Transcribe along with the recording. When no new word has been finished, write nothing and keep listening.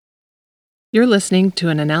You're listening to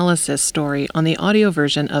an analysis story on the audio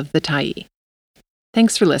version of The Tyee.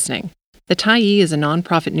 Thanks for listening. The Tyee is a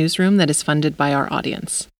nonprofit newsroom that is funded by our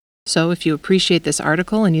audience. So if you appreciate this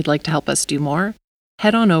article and you'd like to help us do more,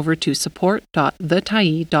 head on over to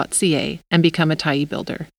support.thetyee.ca and become a Tyee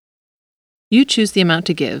builder. You choose the amount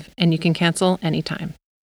to give, and you can cancel anytime.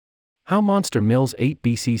 How Monster Mills Ate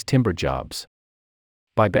BC's Timber Jobs.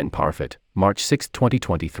 By Ben Parfitt, March 6,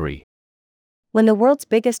 2023. When the world's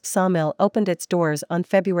biggest sawmill opened its doors on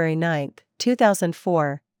February 9,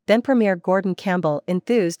 2004, then Premier Gordon Campbell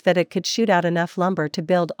enthused that it could shoot out enough lumber to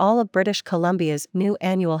build all of British Columbia's new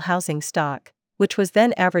annual housing stock, which was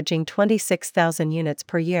then averaging 26,000 units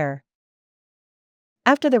per year.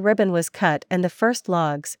 After the ribbon was cut and the first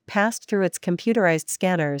logs passed through its computerized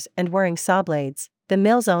scanners and whirring saw blades, the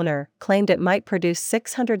mill's owner claimed it might produce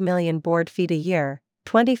 600 million board feet a year,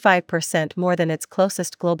 25% more than its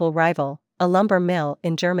closest global rival, a lumber mill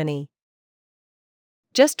in Germany.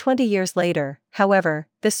 Just 20 years later, however,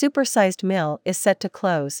 the supersized mill is set to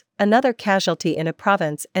close, another casualty in a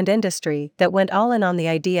province and industry that went all in on the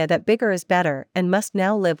idea that bigger is better and must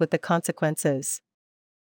now live with the consequences.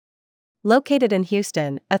 Located in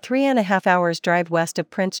Houston, a 3.5 hours drive west of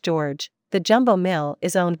Prince George, the Jumbo Mill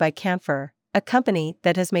is owned by Canfor, a company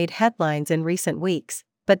that has made headlines in recent weeks,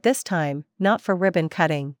 but this time, not for ribbon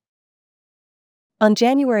cutting. On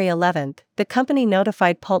January 11, the company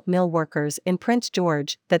notified pulp mill workers in Prince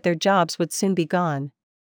George that their jobs would soon be gone.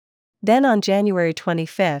 Then on January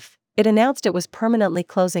 25, it announced it was permanently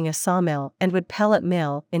closing a sawmill and wood pellet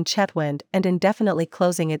mill in Chetwynd and indefinitely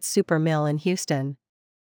closing its super mill in Houston.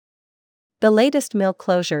 The latest mill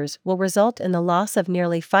closures will result in the loss of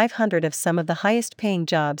nearly 500 of some of the highest-paying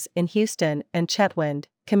jobs in Houston and Chetwynd,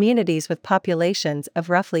 communities with populations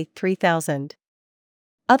of roughly 3,000.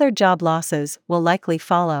 Other job losses will likely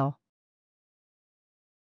follow.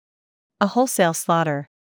 A wholesale slaughter.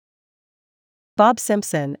 Bob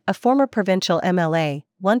Simpson, a former provincial MLA,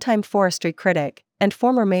 one-time forestry critic, and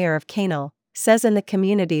former mayor of Canal, says in the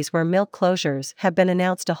communities where mill closures have been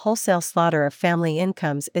announced a wholesale slaughter of family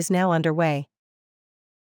incomes is now underway.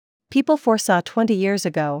 People foresaw 20 years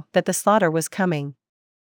ago that the slaughter was coming.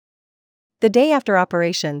 The day after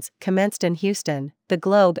operations commenced in Houston, the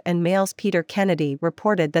Globe and Mail's Peter Kennedy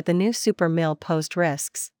reported that the new super mill posed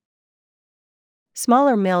risks.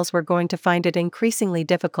 Smaller mills were going to find it increasingly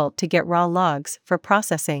difficult to get raw logs for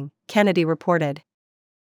processing, Kennedy reported.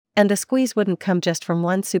 And the squeeze wouldn't come just from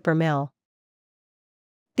one super mill.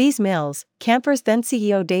 These mills, Canfor's then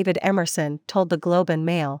CEO David Emerson told the Globe and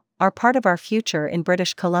Mail, are part of our future in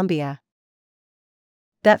British Columbia.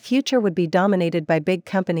 That future would be dominated by big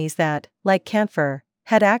companies that, like Canfor,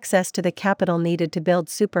 had access to the capital needed to build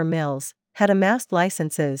super mills, had amassed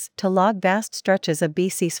licenses to log vast stretches of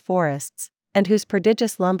BC's forests, and whose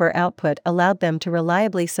prodigious lumber output allowed them to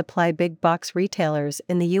reliably supply big box retailers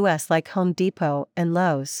in the US like Home Depot and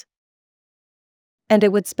Lowe's. And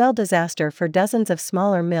it would spell disaster for dozens of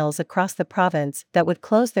smaller mills across the province that would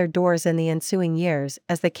close their doors in the ensuing years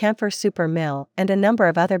as the Canfor super mill and a number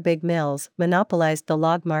of other big mills monopolized the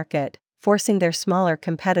log market, forcing their smaller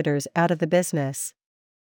competitors out of the business.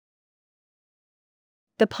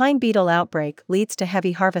 The pine beetle outbreak leads to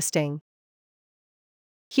heavy harvesting.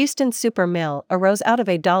 Houston's super mill arose out of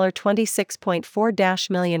a $26.4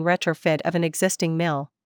 million retrofit of an existing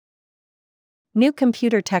mill. New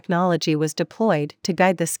computer technology was deployed to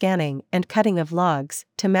guide the scanning and cutting of logs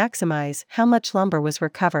to maximize how much lumber was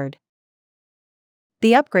recovered.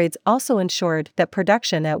 The upgrades also ensured that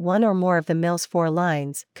production at one or more of the mill's 4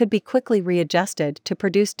 lines could be quickly readjusted to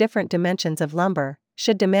produce different dimensions of lumber,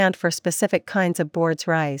 should demand for specific kinds of boards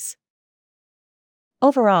rise.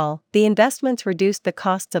 Overall, the investments reduced the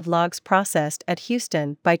costs of logs processed at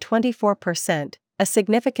Houston by 24%. A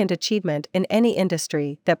significant achievement in any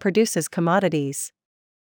industry that produces commodities.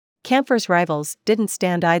 Canfor's rivals didn't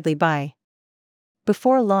stand idly by.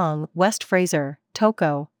 Before long, West Fraser,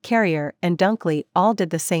 Toco, Carrier, and Dunkley all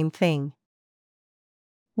did the same thing.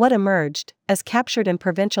 What emerged, as captured in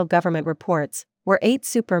provincial government reports, were 8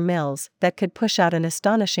 super mills that could push out an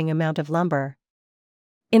astonishing amount of lumber.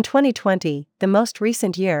 In 2020, the most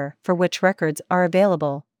recent year for which records are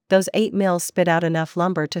available, those 8 mills spit out enough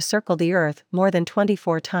lumber to circle the Earth more than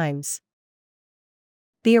 24 times.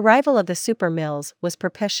 The arrival of the super mills was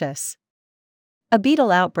propitious. A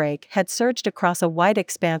beetle outbreak had surged across a wide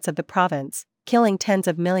expanse of the province, killing tens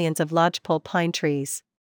of millions of lodgepole pine trees.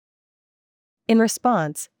 In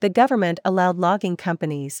response, the government allowed logging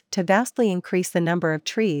companies to vastly increase the number of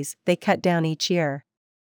trees they cut down each year.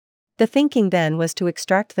 The thinking then was to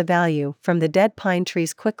extract the value from the dead pine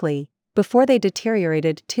trees quickly, before they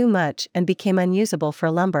deteriorated too much and became unusable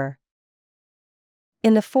for lumber.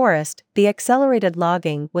 In the forest, the accelerated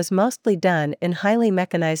logging was mostly done in highly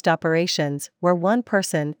mechanized operations where one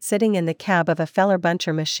person sitting in the cab of a feller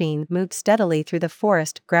buncher machine moved steadily through the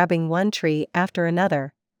forest, grabbing one tree after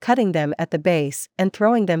another, cutting them at the base and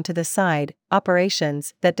throwing them to the side,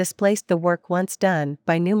 operations that displaced the work once done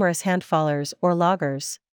by numerous handfallers or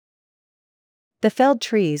loggers. The felled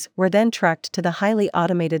trees were then trucked to the highly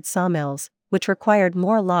automated sawmills, which required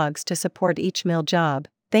more logs to support each mill job,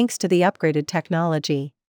 thanks to the upgraded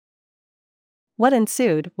technology. What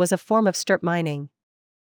ensued was a form of strip mining.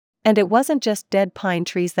 And it wasn't just dead pine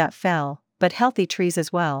trees that fell, but healthy trees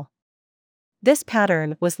as well. This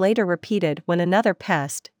pattern was later repeated when another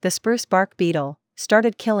pest, the spruce bark beetle,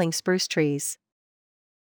 started killing spruce trees.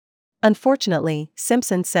 Unfortunately,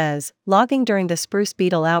 Simpson says, logging during the spruce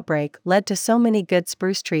beetle outbreak led to so many good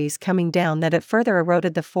spruce trees coming down that it further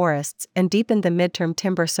eroded the forests and deepened the midterm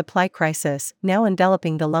timber supply crisis now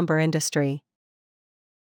enveloping the lumber industry.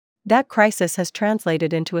 That crisis has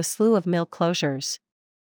translated into a slew of mill closures.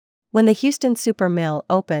 When the Houston Super Mill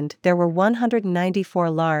opened, there were 194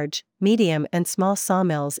 large, medium and small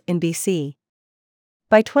sawmills in BC.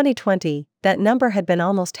 By 2020, that number had been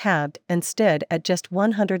almost halved and stood at just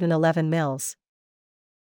 111 mills.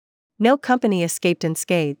 No company escaped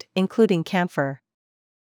unscathed, including Camphor.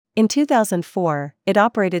 In 2004, it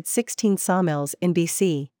operated 16 sawmills in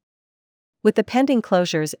BC. With the pending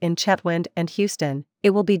closures in Chetwynd and Houston, it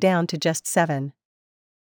will be down to just 7.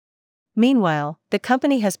 Meanwhile, the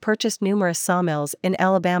company has purchased numerous sawmills in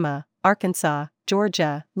Alabama, Arkansas,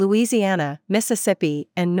 Georgia, Louisiana, Mississippi,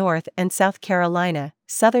 and North and South Carolina,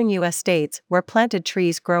 southern U.S. states where planted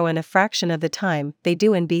trees grow in a fraction of the time they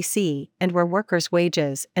do in BC and where workers'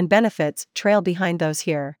 wages and benefits trail behind those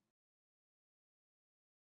here.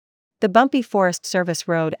 The bumpy Forest Service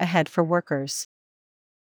road ahead for workers.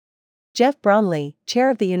 Jeff Bromley, chair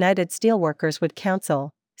of the United Steelworkers Wood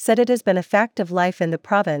Council, said it has been a fact of life in the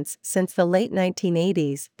province since the late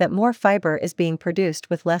 1980s that more fiber is being produced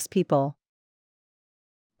with less people.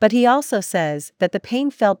 But he also says that the pain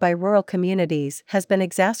felt by rural communities has been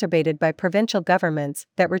exacerbated by provincial governments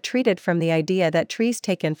that retreated from the idea that trees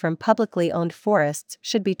taken from publicly owned forests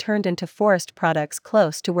should be turned into forest products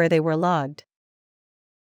close to where they were logged.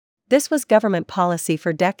 This was government policy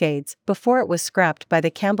for decades before it was scrapped by the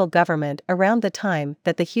Campbell government around the time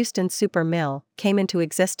that the Houston Super Mill came into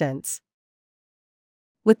existence.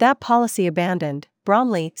 With that policy abandoned,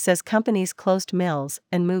 Bromley says companies closed mills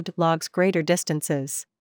and moved logs greater distances.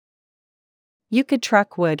 You could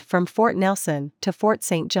truck wood from Fort Nelson to Fort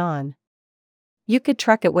St. John. You could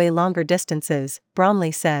truck it way longer distances,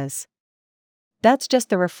 Bromley says. That's just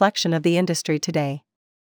the reflection of the industry today.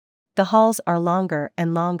 The hauls are longer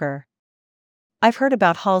and longer. I've heard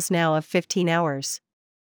about hauls now of 15 hours.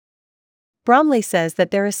 Bromley says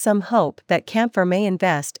that there is some hope that Camphor may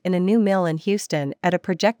invest in a new mill in Houston at a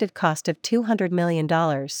projected cost of $200 million.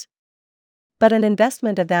 But an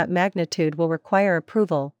investment of that magnitude will require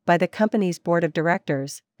approval by the company's board of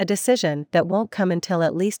directors, a decision that won't come until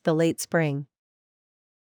at least the late spring.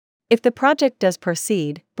 If the project does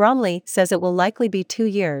proceed, Bromley says it will likely be 2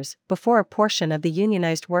 years before a portion of the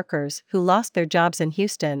unionized workers who lost their jobs in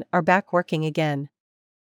Houston are back working again.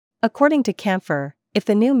 According to Camphor, if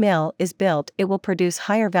the new mill is built, it will produce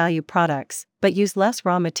higher value products, but use less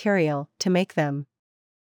raw material to make them.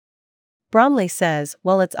 Bromley says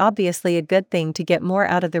while it's obviously a good thing to get more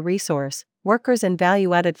out of the resource, workers in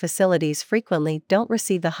value-added facilities frequently don't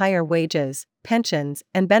receive the higher wages, pensions,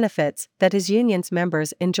 and benefits that his union's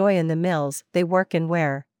members enjoy in the mills they work in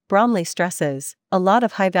where, Bromley stresses, a lot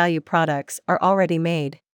of high-value products are already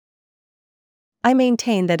made. I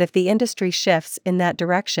maintain that if the industry shifts in that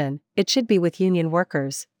direction, it should be with union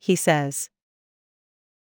workers, he says.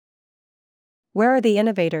 Where are the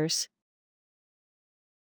innovators?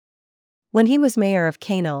 When he was mayor of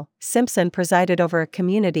Canal, Simpson presided over a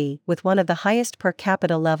community with one of the highest per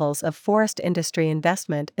capita levels of forest industry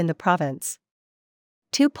investment in the province.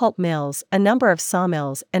 2 pulp mills, a number of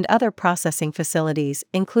sawmills and other processing facilities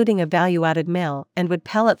including a value-added mill and wood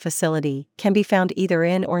pellet facility can be found either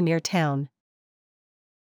in or near town.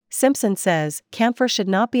 Simpson says Camphor should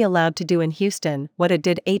not be allowed to do in Houston what it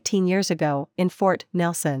did 18 years ago in Fort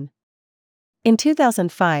Nelson. In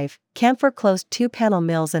 2005, Camphor closed 2 panel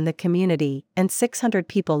mills in the community and 600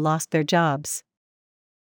 people lost their jobs.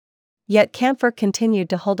 Yet Camphor continued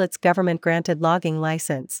to hold its government-granted logging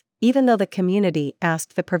license, even though the community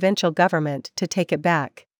asked the provincial government to take it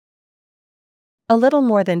back. A little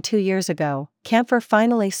more than 2 years ago, Camphor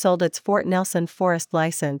finally sold its Fort Nelson forest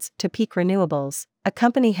license to Peak Renewables, a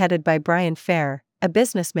company headed by Brian Fair, a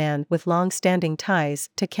businessman with long-standing ties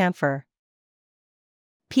to Camphor.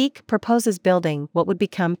 Peak proposes building what would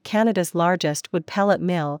become Canada's largest wood pellet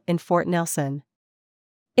mill in Fort Nelson.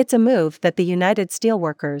 It's a move that the United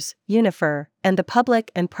Steelworkers, Unifor, and the Public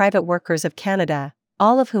and Private Workers of Canada,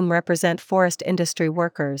 all of whom represent forest industry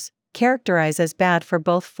workers, characterize as bad for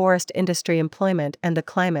both forest industry employment and the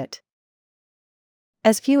climate.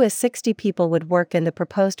 As few as 60 people would work in the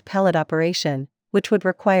proposed pellet operation, which would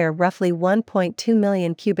require roughly 1.2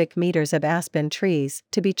 million cubic meters of aspen trees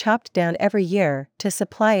to be chopped down every year to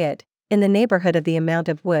supply it, in the neighborhood of the amount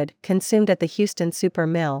of wood consumed at the Houston Super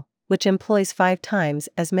Mill, which employs 5 times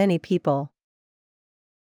as many people.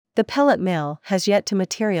 The pellet mill has yet to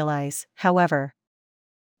materialize, however.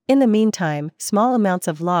 In the meantime, small amounts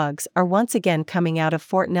of logs are once again coming out of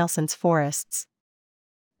Fort Nelson's forests.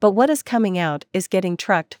 But what is coming out is getting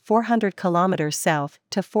trucked 400 kilometers south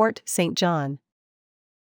to Fort St. John.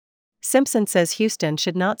 Simpson says Houston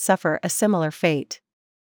should not suffer a similar fate.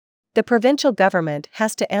 The provincial government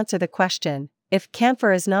has to answer the question, if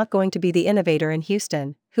Canfor is not going to be the innovator in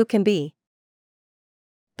Houston, who can be?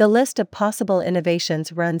 The list of possible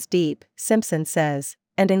innovations runs deep, Simpson says,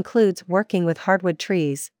 and includes working with hardwood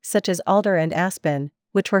trees, such as alder and aspen,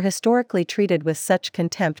 which were historically treated with such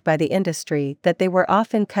contempt by the industry that they were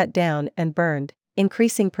often cut down and burned,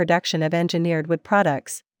 increasing production of engineered wood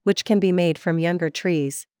products, which can be made from younger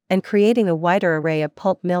trees, and creating a wider array of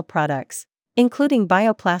pulp mill products, including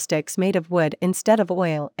bioplastics made of wood instead of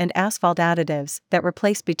oil and asphalt additives that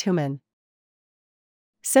replace bitumen.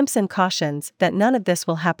 Simpson cautions that none of this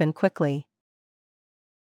will happen quickly.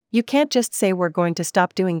 You can't just say we're going to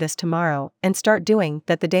stop doing this tomorrow and start doing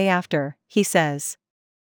that the day after, he says.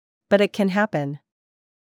 But it can happen.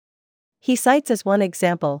 He cites as one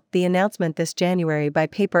example the announcement this January by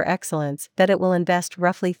Paper Excellence that it will invest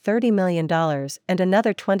roughly $30 million and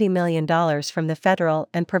another $20 million from the federal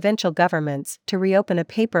and provincial governments to reopen a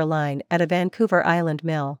paper line at a Vancouver Island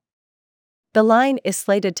mill. The line is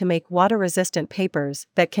slated to make water-resistant papers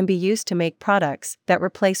that can be used to make products that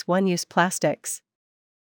replace one-use plastics.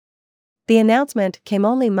 The announcement came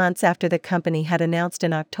only months after the company had announced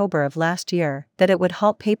in October of last year that it would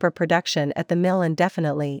halt paper production at the mill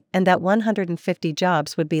indefinitely and that 150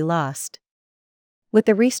 jobs would be lost. With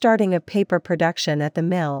the restarting of paper production at the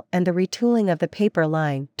mill and the retooling of the paper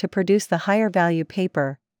line to produce the higher-value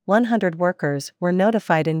paper, 100 workers were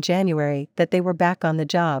notified in January that they were back on the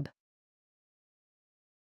job.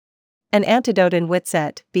 An antidote in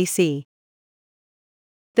Whitsett, BC.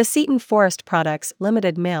 The Seton Forest Products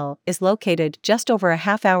Limited Mill is located just over a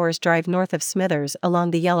half-hour's drive north of Smithers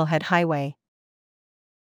along the Yellowhead Highway.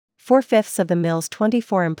 4/5 of the mill's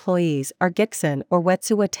 24 employees are Gitxsan or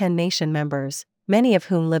Wet'suwet'en Nation members, many of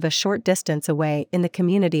whom live a short distance away in the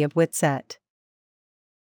community of Whitsett.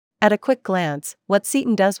 At a quick glance, what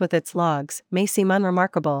Seton does with its logs may seem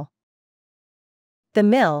unremarkable. The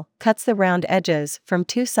mill cuts the round edges from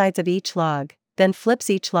 2 sides of each log, then flips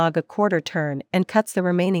each log a quarter turn and cuts the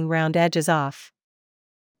remaining round edges off.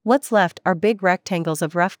 What's left are big rectangles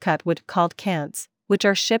of rough-cut wood called cants, which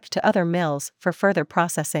are shipped to other mills for further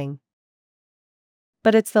processing.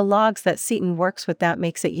 But it's the logs that Seton works with that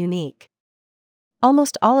makes it unique.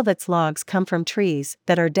 Almost all of its logs come from trees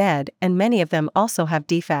that are dead, and many of them also have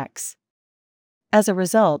defects. As a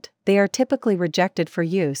result, they are typically rejected for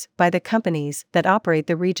use by the companies that operate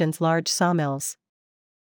the region's large sawmills.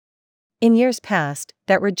 In years past,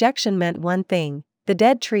 that rejection meant one thing: the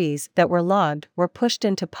dead trees that were logged were pushed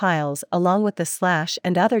into piles along with the slash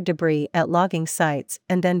and other debris at logging sites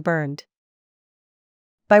and then burned.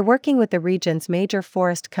 By working with the region's major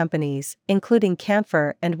forest companies, including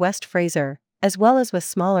Canfor and West Fraser, as well as with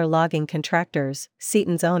smaller logging contractors,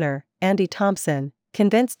 Seton's owner, Andy Thompson,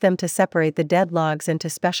 convinced them to separate the dead logs into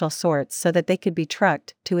special sorts so that they could be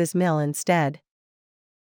trucked to his mill instead.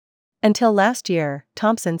 Until last year,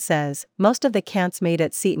 Thompson says, most of the cants made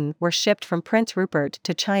at Seton were shipped from Prince Rupert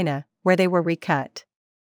to China, where they were recut.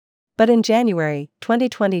 But in January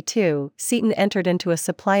 2022, Seton entered into a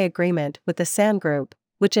supply agreement with the San Group,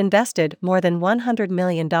 which invested more than $100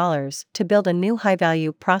 million to build a new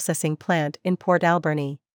high-value processing plant in Port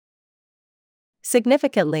Alberni.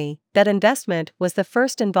 Significantly, that investment was the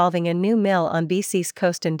first involving a new mill on BC's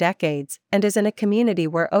coast in decades, and is in a community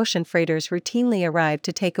where ocean freighters routinely arrive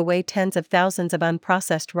to take away tens of thousands of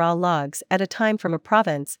unprocessed raw logs at a time from a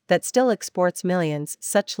province that still exports millions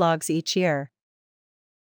such logs each year.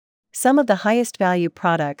 Some of the highest value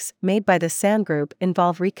products made by the San Group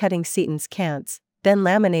involve recutting Seton's cants, then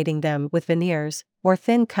laminating them with veneers, or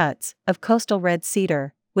thin cuts, of coastal red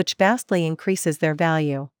cedar, which vastly increases their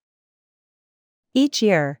value. Each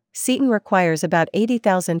year, Seton requires about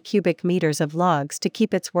 80,000 cubic meters of logs to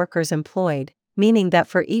keep its workers employed, meaning that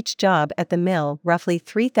for each job at the mill, roughly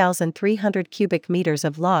 3,300 cubic meters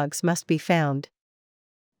of logs must be found.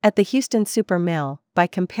 At the Houston Super Mill, by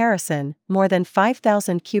comparison, more than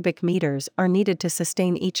 5,000 cubic meters are needed to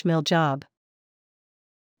sustain each mill job.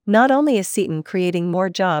 Not only is Seton creating more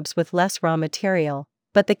jobs with less raw material,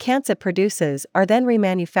 but the cans it produces are then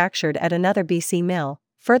remanufactured at another BC mill,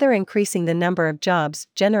 further increasing the number of jobs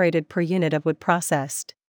generated per unit of wood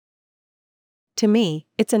processed. To me,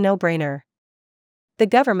 it's a no-brainer. The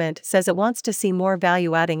government says it wants to see more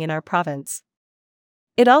value adding in our province.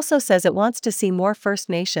 It also says it wants to see more First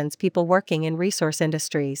Nations people working in resource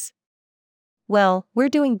industries. Well, we're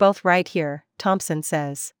doing both right here, Thompson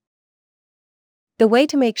says. The way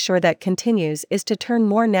to make sure that continues is to turn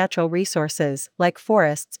more natural resources, like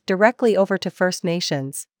forests, directly over to First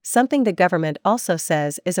Nations, something the government also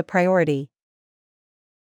says is a priority.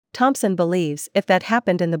 Thompson believes if that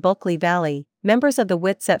happened in the Bulkley Valley, members of the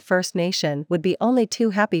Witset First Nation would be only too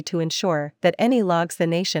happy to ensure that any logs the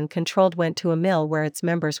nation controlled went to a mill where its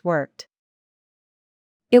members worked.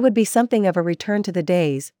 It would be something of a return to the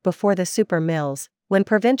days before the super mills, when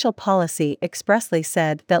provincial policy expressly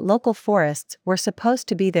said that local forests were supposed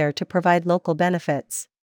to be there to provide local benefits.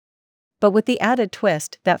 But with the added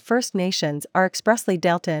twist that First Nations are expressly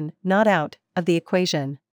dealt in, not out, of the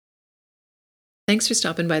equation. Thanks for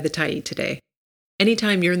stopping by the Tyee today.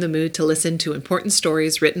 Anytime you're in the mood to listen to important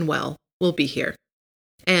stories written well, we'll be here.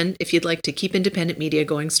 And if you'd like to keep independent media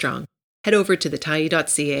going strong, head over to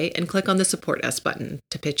thetyee.ca and click on the Support Us button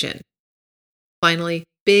to pitch in. Finally,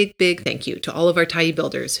 big thank you to all of our Tyee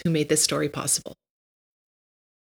builders who made this story possible.